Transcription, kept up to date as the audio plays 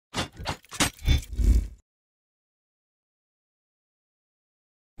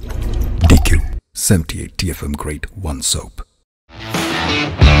78 TFM Grade 1 soap.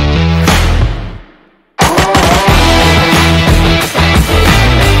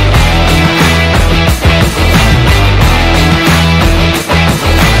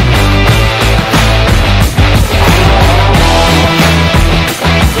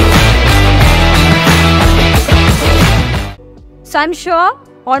 So I'm sure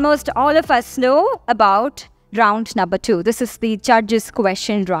almost all of us know about round number 2. This is the judges'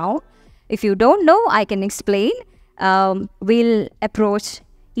 question round. If you don't know, I can explain. We'll approach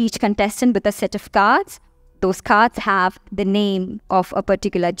each contestant with a set of cards. Those cards have the name of a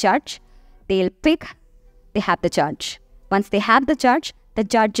particular judge. They'll pick, they have the judge. Once they have the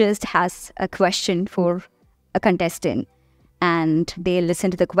judges has a question for a contestant. And they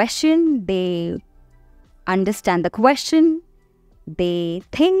listen to the question, they understand the question, they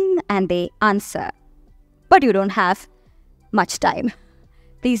think and they answer. But you don't have much time.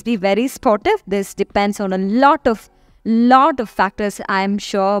 Please be very sportive. This depends on a lot of factors, I'm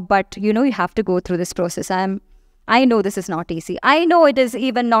sure. But you have to go through this process. I know this is not easy. I know it is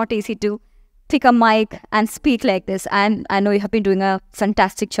even not easy to pick a mic and speak like this. And I know you have been doing a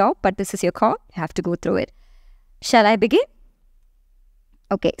fantastic job, but this is your call. You have to go through it. Shall I begin?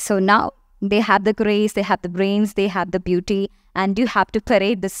 Okay, so now they have the grace, they have the brains, they have the beauty, and you have to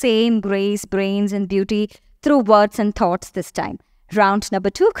parade the same grace, brains, and beauty through words and thoughts this time. Round number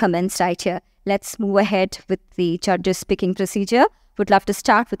 2 commenced right here. Let's move ahead with the judges' picking procedure. Would love to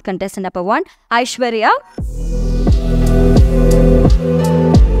start with contestant number 1, Aishwarya.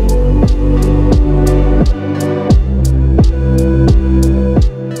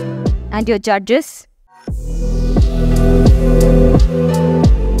 And your judges.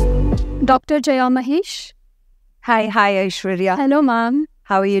 Dr. Jaya Mahesh. Hi Aishwarya. Hello, ma'am.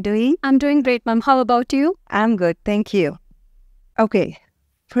 How are you doing? I'm doing great, ma'am. How about you? I'm good, thank you. Okay,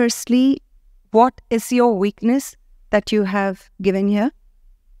 firstly, what is your weakness that you have given here?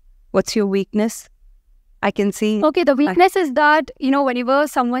 What's your weakness? I can see... Okay, the weakness is that, whenever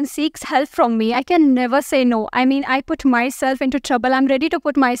someone seeks help from me, I can never say no. I mean, I put myself into trouble. I'm ready to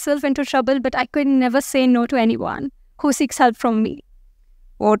put myself into trouble, but I could never say no to anyone who seeks help from me.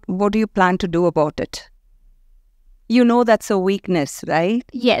 What do you plan to do about it? You know that's a weakness, right?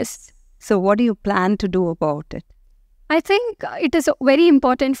 Yes. So what do you plan to do about it? I think it is very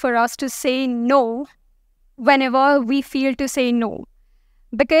important for us to say no whenever we feel to say no.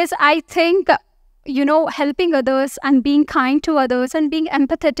 Because I think, helping others and being kind to others and being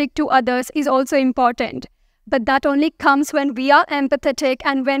empathetic to others is also important. But that only comes when we are empathetic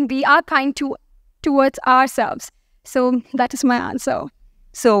and when we are kind towards ourselves. So that is my answer.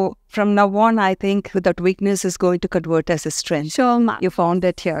 So from now on, I think that weakness is going to convert as a strength. Sure, ma'am. You found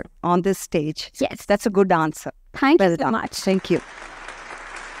it here on this stage. Yes. That's a good answer. Thank you so done. much. Thank you.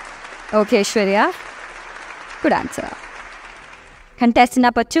 Okay, Shwarya. Good answer. Contestant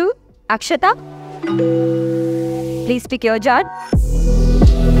number 2, Akshatha. Please pick your judge.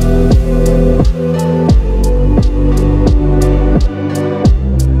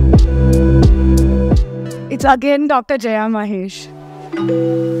 It's again Dr. Jaya Mahesh.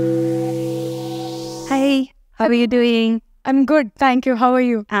 Hi, how are you doing? I'm good, thank you. How are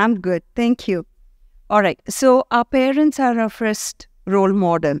you? I'm good, thank you. All right, so our parents are our first role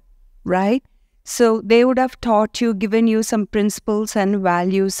model, right? So they would have taught you, given you some principles and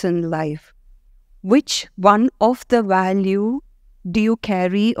values in life. Which one of the value do you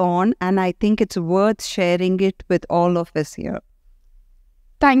carry on? And I think it's worth sharing it with all of us here.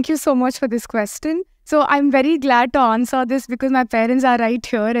 Thank you so much for this question. So I'm very glad to answer this because my parents are right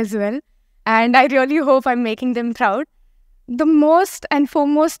here as well. And I really hope I'm making them proud. The most and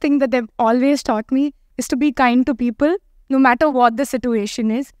foremost thing that they've always taught me is to be kind to people, no matter what the situation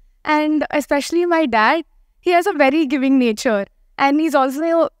is. And especially my dad, he has a very giving nature. And he's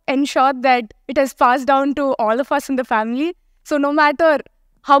also ensured that it has passed down to all of us in the family. So no matter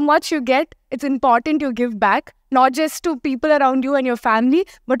how much you get, it's important you give back, not just to people around you and your family,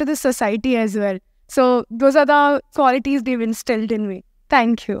 but to the society as well. So those are the qualities they've instilled in me.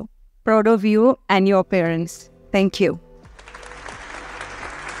 Thank you. Proud of you and your parents. Thank you.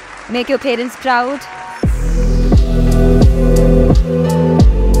 Make your parents proud.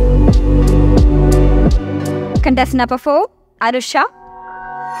 Contestant number 4, Harsha.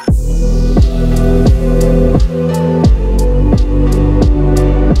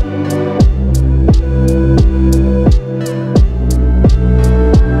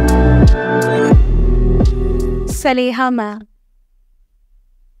 Saleha, ma'am.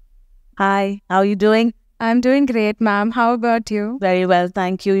 Hi, how are you doing? I'm doing great, ma'am. How about you? Very well,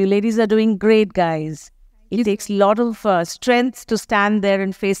 thank you. You ladies are doing great, guys. It takes a lot of strength to stand there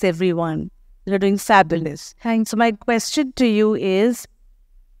and face everyone. You're doing fabulous. So my question to you is,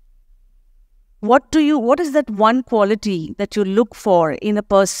 what is that one quality that you look for in a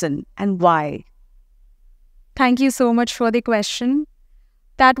person and why? Thank you so much for the question.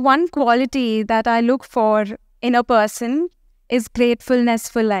 That one quality that I look for in a person is gratefulness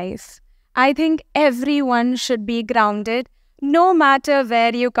for life. I think everyone should be grounded, no matter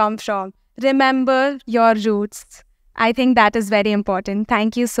where you come from. Remember your roots. I think that is very important.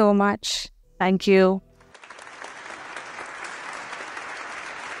 Thank you so much. Thank you.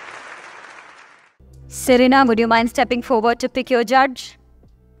 Serena, would you mind stepping forward to pick your judge?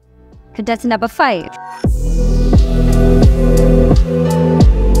 Contestant number 5.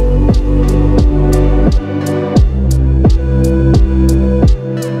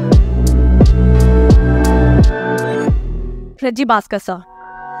 Reggie Bhaskar, sir.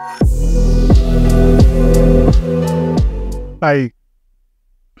 Hi,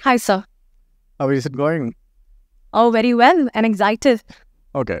 Hi, sir. how is it going? Oh, very well and excited.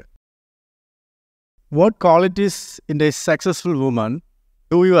 Okay. What qualities in a successful woman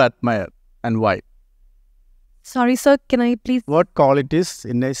do you admire and why? Sorry, sir. Can I please? What qualities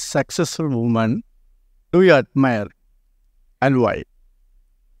in a successful woman do you admire and why?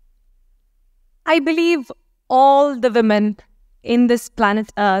 I believe all the women in this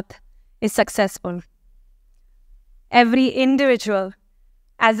planet Earth is successful. Every individual,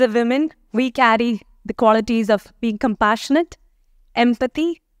 as a woman, we carry the qualities of being compassionate,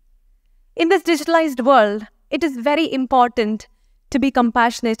 empathy. In this digitalized world, it is very important to be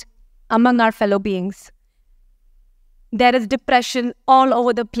compassionate among our fellow beings. There is depression all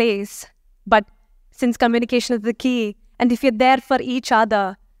over the place, but since communication is the key, and if you're there for each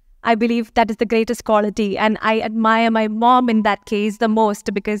other, I believe that is the greatest quality, and I admire my mom in that case the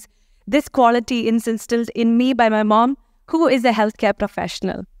most, because this quality is instilled in me by my mom, who is a healthcare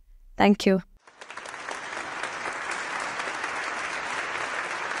professional. Thank you.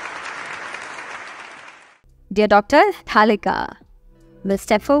 Dear Dr. Thalika will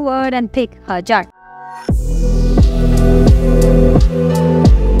step forward and pick her judge.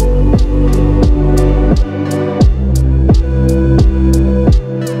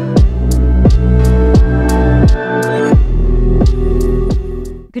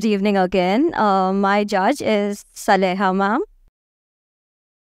 Good evening again. My judge is Saleha ma'am.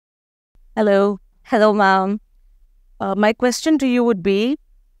 Hello. Hello ma'am. My question to you would be,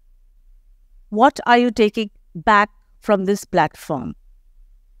 what are you taking back from this platform?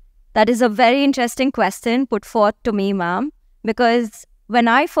 That is a very interesting question put forth to me, ma'am, because when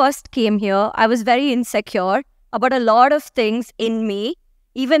I first came here, I was very insecure about a lot of things in me,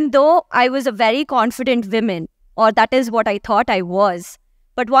 even though I was a very confident woman, or that is what I thought I was.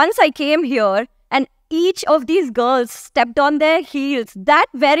 But once I came here and each of these girls stepped on their heels, that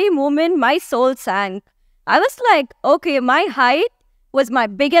very moment my soul sank. I was like, okay, my height was my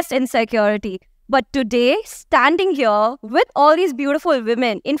biggest insecurity. But today, standing here with all these beautiful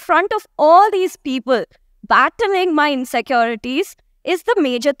women in front of all these people, battling my insecurities is the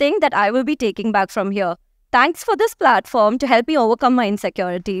major thing that I will be taking back from here. Thanks for this platform to help me overcome my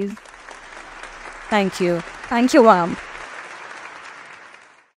insecurities. Thank you. Thank you, ma'am.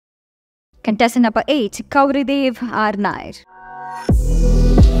 Contestant number 8, Kauridev R. Nair.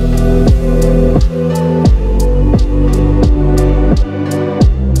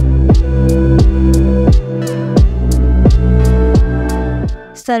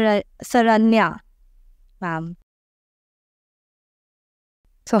 Saranya, ma'am.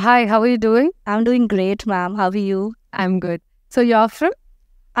 So hi, how are you doing? I'm doing great, ma'am. How are you? I'm good. So you're from?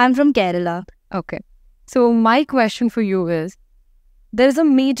 I'm from Kerala. Okay. So my question for you is, there is a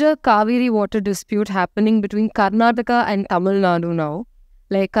major Kaveri water dispute happening between Karnataka and Tamil Nadu now.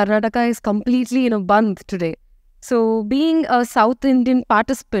 Like Karnataka is completely in a bandh today. So being a South Indian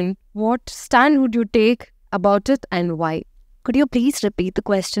participant, what stand would you take about it and why? Could you please repeat the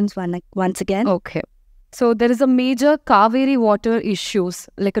questions once again? Okay. So there is a major Kaveri water issues,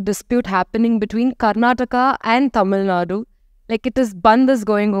 like a dispute happening between Karnataka and Tamil Nadu. Like it is bandh is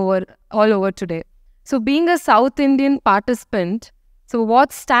going over all over today. So being a South Indian participant, so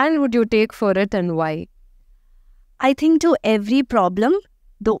what stand would you take for it and why? I think to every problem,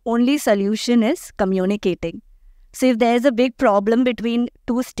 the only solution is communicating. So if there is a big problem between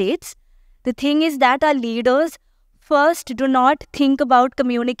two states, the thing is that our leaders first do not think about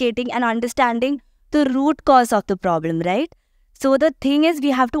communicating and understanding the root cause of the problem, right? So the thing is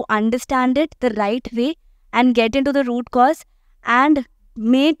we have to understand it the right way and get into the root cause and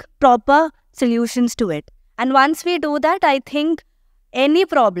make proper solutions to it. And once we do that, I think any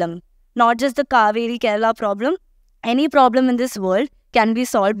problem, not just the Kaveri Kerala problem, any problem in this world can be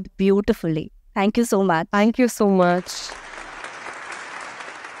solved beautifully. Thank you so much. Thank you so much.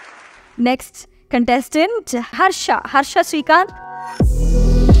 Next contestant, Harsha. Harsha Sreekanth.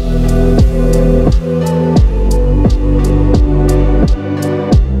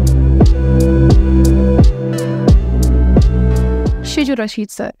 Rashid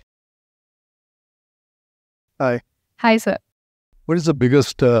sir. Hi. Hi sir. What is the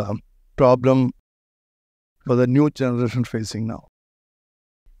biggest problem for the new generation facing now?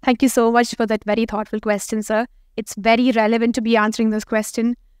 Thank you so much for that very thoughtful question, sir. It's very relevant to be answering this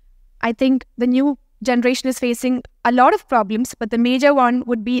question. I think the new generation is facing a lot of problems, but the major one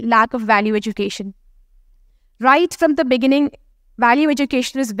would be lack of value education. Right from the beginning, value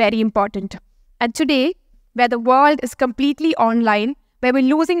education is very important. And today, where the world is completely online, where we're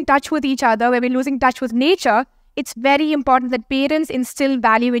losing touch with each other, where we're losing touch with nature, it's very important that parents instill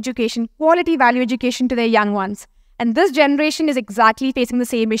value education, quality value education to their young ones. And this generation is exactly facing the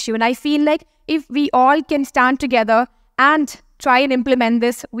same issue. And I feel like if we all can stand together and try and implement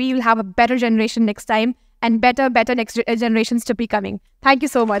this, we will have a better generation next time and better next generations to be coming. Thank you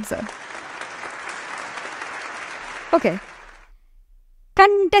so much, sir. Okay.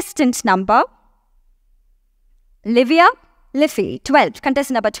 Contestant number Livia Liffey, 12.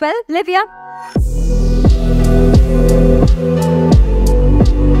 Contestant number 12, Livia.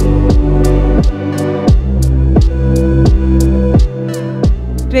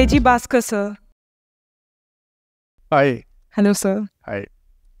 Reggie Bhaskar, sir. Hi. Hello, sir. Hi.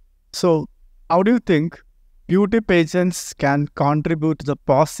 So, how do you think beauty pageants can contribute to the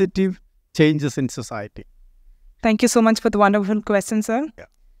positive changes in society? Thank you so much for the wonderful question, sir. Yeah.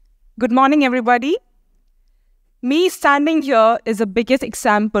 Good morning, everybody. Me standing here is the biggest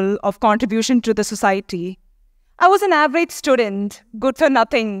example of contribution to the society. I was an average student, good for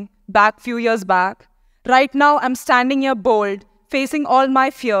nothing, few years back. Right now, I'm standing here bold, facing all my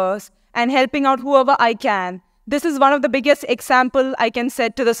fears and helping out whoever I can. This is one of the biggest example I can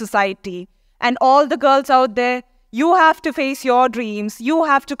set to the society. And all the girls out there, you have to face your dreams. You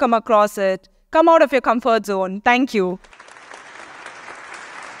have to come across it. Come out of your comfort zone. Thank you.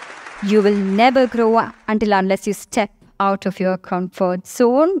 You will never grow up unless you step out of your comfort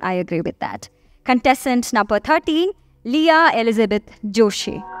zone. I agree with that. Contestant number 13, Leah Elizabeth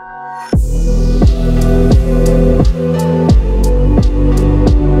Joshi.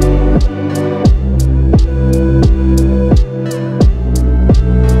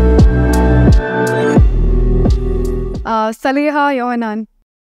 Saleha Yohanan.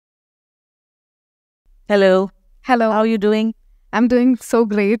 Hello. Hello. How are you doing? I'm doing so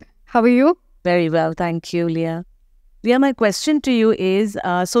great. How are you? Very well, thank you, Leah. Leah, my question to you is,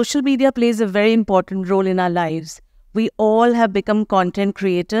 social media plays a very important role in our lives. We all have become content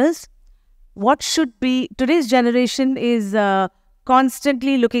creators. What should be, today's generation is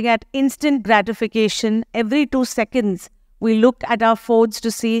constantly looking at instant gratification. Every 2 seconds, we look at our phones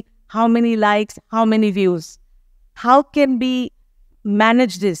to see how many likes, how many views. How can we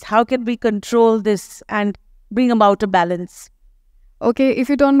manage this? How can we control this and bring about a balance? Okay, if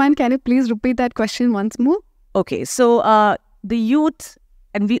you don't mind, can you please repeat that question once more? Okay, so the youth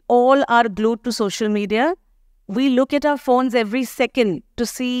and we all are glued to social media. We look at our phones every second to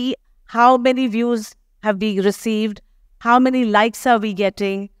see how many views have we received, how many likes are we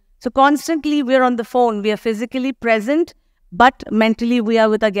getting. So constantly we're on the phone. We are physically present, but mentally we are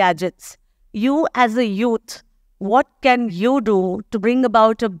with our gadgets. You as a youth, what can you do to bring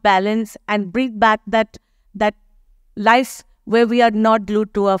about a balance and bring back that life where we are not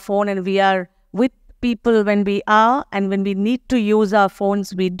glued to our phone and we are with people when we are, and when we need to use our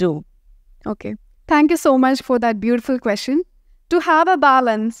phones, we do? Okay. Thank you so much for that beautiful question. To have a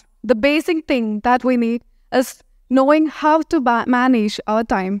balance, the basic thing that we need is knowing how to manage our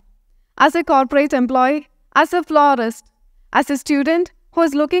time. As a corporate employee, as a florist, as a student who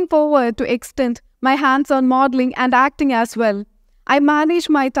is looking forward to extend my hands on modeling and acting as well, I manage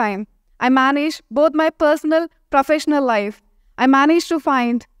my time. I manage both my personal, professional life. I manage to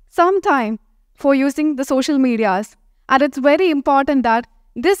find some time for using the social medias. And it's very important that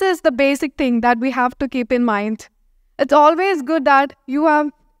this is the basic thing that we have to keep in mind. It's always good that you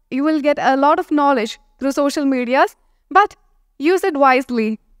will get a lot of knowledge through social medias, but use it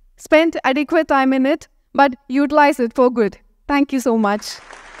wisely. Spend adequate time in it, but utilize it for good. Thank you so much.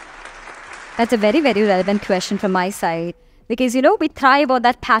 That's a very, very relevant question from my side. Because, you know, we thrive on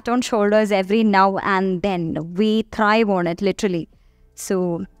that pat on shoulders every now and then. We thrive on it, literally.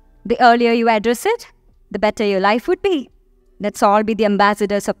 So, the earlier you address it, the better your life would be. Let's all be the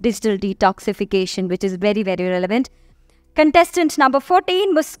ambassadors of digital detoxification, which is very, very relevant. Contestant number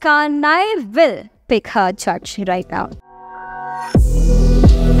 14, Muskan, I will pick her judge right now.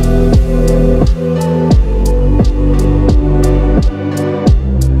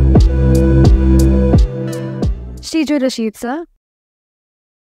 Teju Rashid, sir.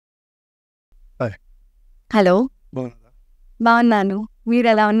 Hi. Hello. బాగున్నారా? బాగున్నాను. మీరు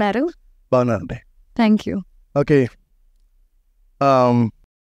ఎలా ఉన్నారు? బాగున్నానండి. Thank you. Okay.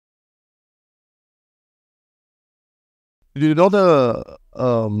 Do you know the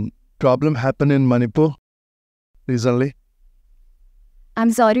problem happened in Manipur recently?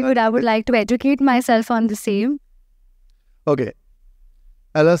 I'm sorry, but I would like to educate myself on the same. Okay.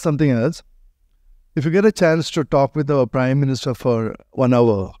 I'll ask something else. If you get a chance to talk with our Prime Minister for 1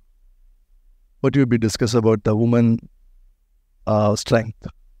 hour, what will be discussed about the woman strength?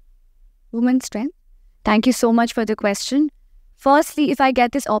 Women's strength. Thank you so much for the question. Firstly, if I get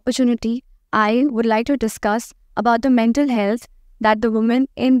this opportunity, I would like to discuss about the mental health that the woman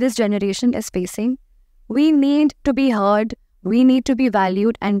in this generation is facing. We need to be heard. We need to be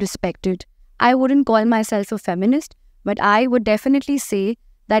valued and respected. I wouldn't call myself a feminist, but I would definitely say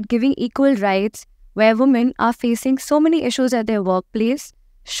that giving equal rights where women are facing so many issues at their workplace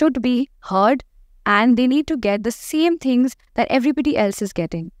should be heard, and they need to get the same things that everybody else is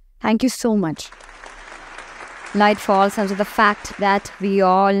getting. Thank you so much. Light falls under the fact that we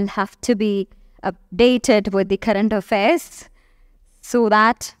all have to be updated with the current affairs so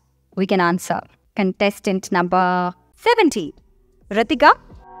that we can answer. Contestant number 70, Ritika.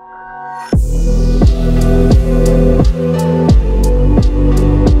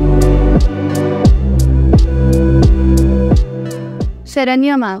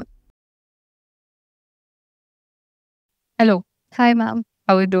 Sharanya ma'am. Hello. Hi ma'am.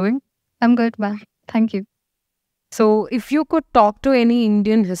 How are you doing? I'm good ma'am. Thank you. So, if you could talk to any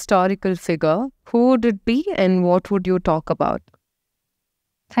Indian historical figure, who would it be and what would you talk about?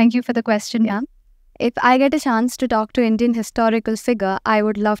 Thank you for the question ma'am. If I get a chance to talk to Indian historical figure, I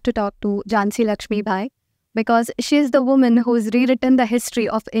would love to talk to Jhansi Lakshmi Bai, because she is the woman who's rewritten the history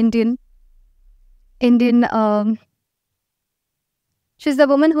of she's the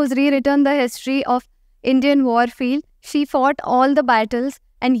woman who's rewritten the history of Indian war field. She fought all the battles,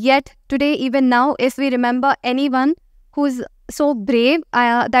 and yet today, even now, if we remember anyone who's so brave,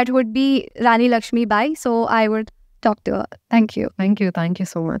 that would be Rani Lakshmi Bai. So I would talk to her. Thank you. Thank you. Thank you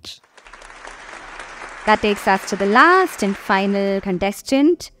so much. That takes us to the last and final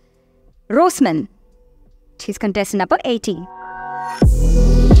contestant, Rosmin. She's contestant number 80.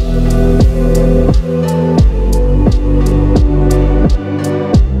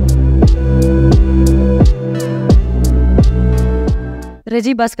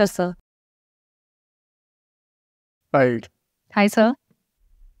 Reggie Baskar, sir. Right. Hi, sir.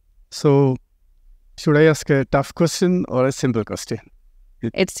 So, should I ask a tough question or a simple question?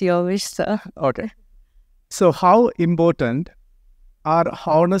 It's your wish, sir. Okay. So, how important are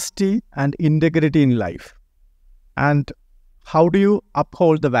honesty and integrity in life? And how do you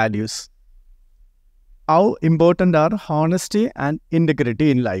uphold the values? How important are honesty and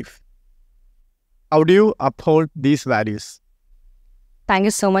integrity in life? How do you uphold these values? Thank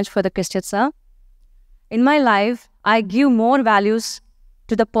you so much for the question, sir. In my life, I give more values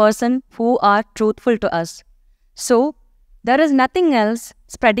to the person who are truthful to us. So, there is nothing else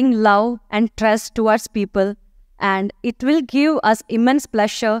spreading love and trust towards people, and it will give us immense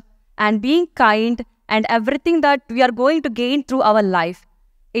pleasure and being kind and everything that we are going to gain through our life.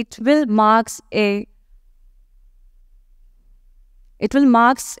 It will marks a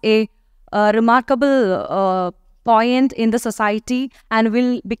remarkable point in the society, and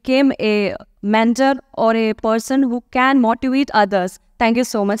will become a mentor or a person who can motivate others. Thank you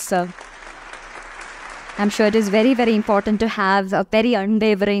so much, sir. I'm sure it is very, very important to have a very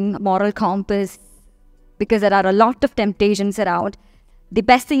unwavering moral compass, because there are a lot of temptations around. The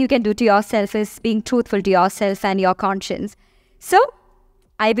best thing you can do to yourself is being truthful to yourself and your conscience. So,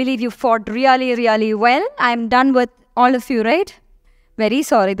 I believe you fought really, really well. I'm done with all of you, right? Very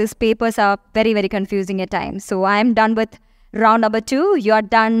sorry, these papers are very, very confusing at times. So, I'm done with round number 2. You're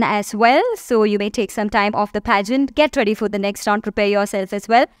done as well. So, you may take some time off the pageant. Get ready for the next round. Prepare yourself as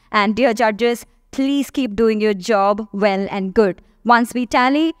well. And dear judges, please keep doing your job well and good. Once we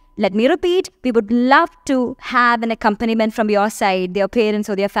tally, let me repeat, we would love to have an accompaniment from your side, their parents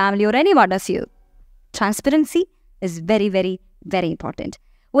or their family or any one of you. Transparency is very, very, very important.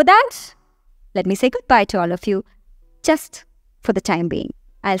 With that, let me say goodbye to all of you, just for the time being.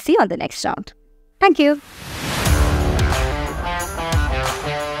 I'll see you on the next round. Thank you.